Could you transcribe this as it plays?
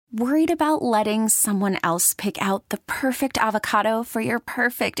Worried about letting someone else pick out the perfect avocado for your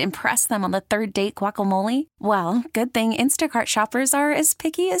perfect impress them on the third date guacamole? Well, good thing Instacart shoppers are as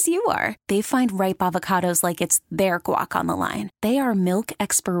picky as you are. They find ripe avocados like it's their guac on the line. They are milk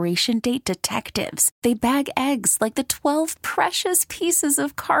expiration date detectives. They bag eggs like the 12 precious pieces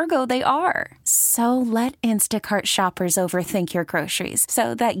of cargo they are. So let Instacart shoppers overthink your groceries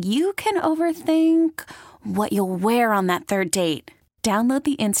so that you can overthink what you'll wear on that third date. Download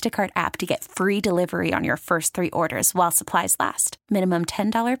the Instacart app to get free delivery on your first 3 orders while supplies last. Minimum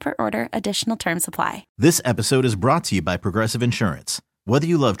 $10 per order. Additional terms apply. This episode is brought to you by Progressive Insurance. Whether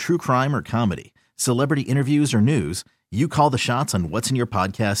you love true crime or comedy, celebrity interviews or news, you call the shots on what's in your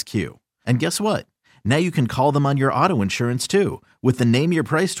podcast queue. And guess what? Now you can call them on your auto insurance too with the Name Your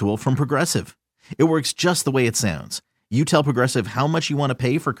Price tool from Progressive. It works just the way it sounds. You tell Progressive how much you want to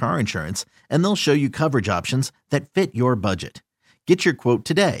pay for car insurance, and they'll show you coverage options that fit your budget. Get your quote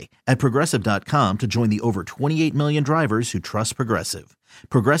today at Progressive.com to join the over 28 million drivers who trust Progressive.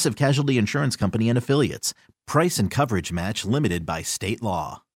 Progressive Casualty Insurance Company and Affiliates. Price and coverage match limited by state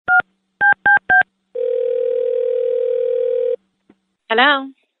law. Hello.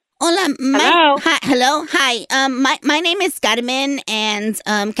 Hola. Hello. Hi. Hello. Hi. My name is Carmen, and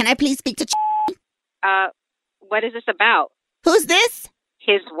can I please speak to? What is this about? Who's this?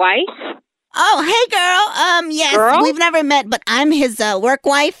 His wife? Oh, hey, girl. Yes, Girl? we've never met, but I'm his work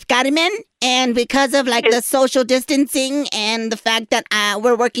wife, Carmen, and because of the social distancing and the fact that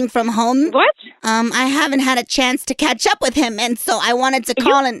we're working from home, What? I haven't had a chance to catch up with him, and so I wanted to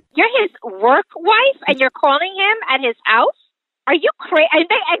call and. You're his work wife, and you're calling him at his house? Are you crazy?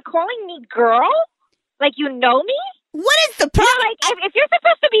 And calling me girl? Like you know me? What is the You know, problem? like if you're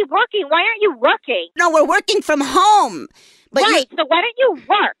supposed to be working, why aren't you working? No, we're working from home. But Right. So why don't you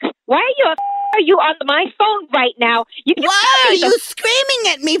work? Why are you on my phone right now? Why are you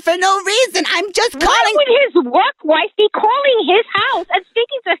screaming at me for no reason? I'm just Why calling. would his work wife be calling his house and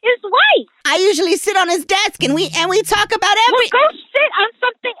speaking to his wife? I usually sit on his desk and we talk about Well, go sit on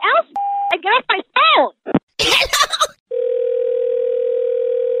something else and get off my phone.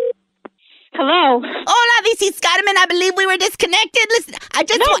 Hello. Hola, this is Carmen. I believe we were disconnected. Listen,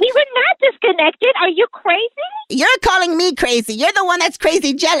 No, we were not disconnected. Are you crazy? You're calling me crazy. You're the one that's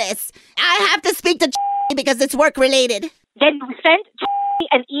crazy jealous. I have to speak to because it's work related. Then send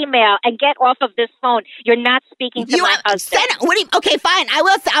an email and get off of this phone. You're not speaking to my husband. Okay, fine. I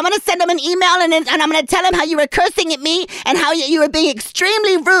will. I'm going to send him an email and I'm going to tell him how you were cursing at me and how you were being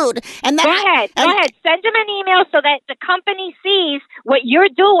extremely rude. And then Go ahead. Send him an email so that the company sees what you're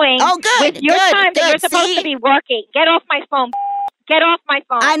doing with your time that you're supposed to be working. Get off my phone. Get off my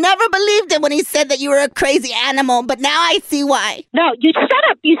phone. I never believed him when he said that you were a crazy animal, but now I see why. No, you shut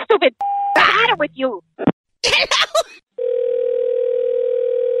up, you stupid. What's the matter with you?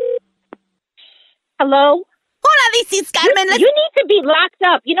 Hello? Hola, this is Carmen. You need to be locked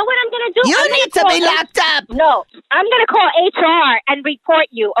up. You know what I'm going to do? You need to be locked up. No, I'm going to call HR and report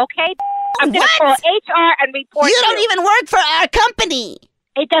you, okay? I'm going to call HR and report you. You don't even work for our company.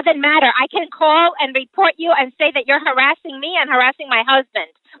 It doesn't matter. I can call and report you and say that you're harassing me and harassing my husband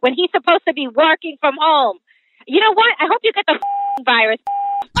when he's supposed to be working from home. You know what? I hope you get the virus.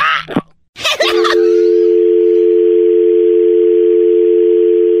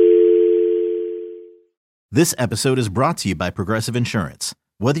 This episode is brought to you by Progressive Insurance.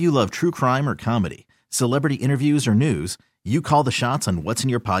 Whether you love true crime or comedy, celebrity interviews or news, you call the shots on what's in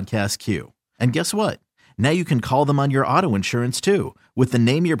your podcast queue. And guess what? Now you can call them on your auto insurance too with the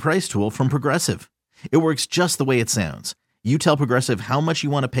Name Your Price tool from Progressive. It works just the way it sounds. You tell Progressive how much you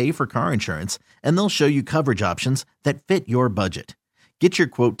want to pay for car insurance, and they'll show you coverage options that fit your budget. Get your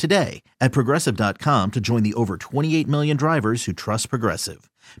quote today at Progressive.com to join the over 28 million drivers who trust Progressive.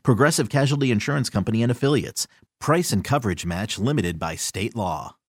 Progressive Casualty Insurance Company and Affiliates. Price and coverage match limited by state law.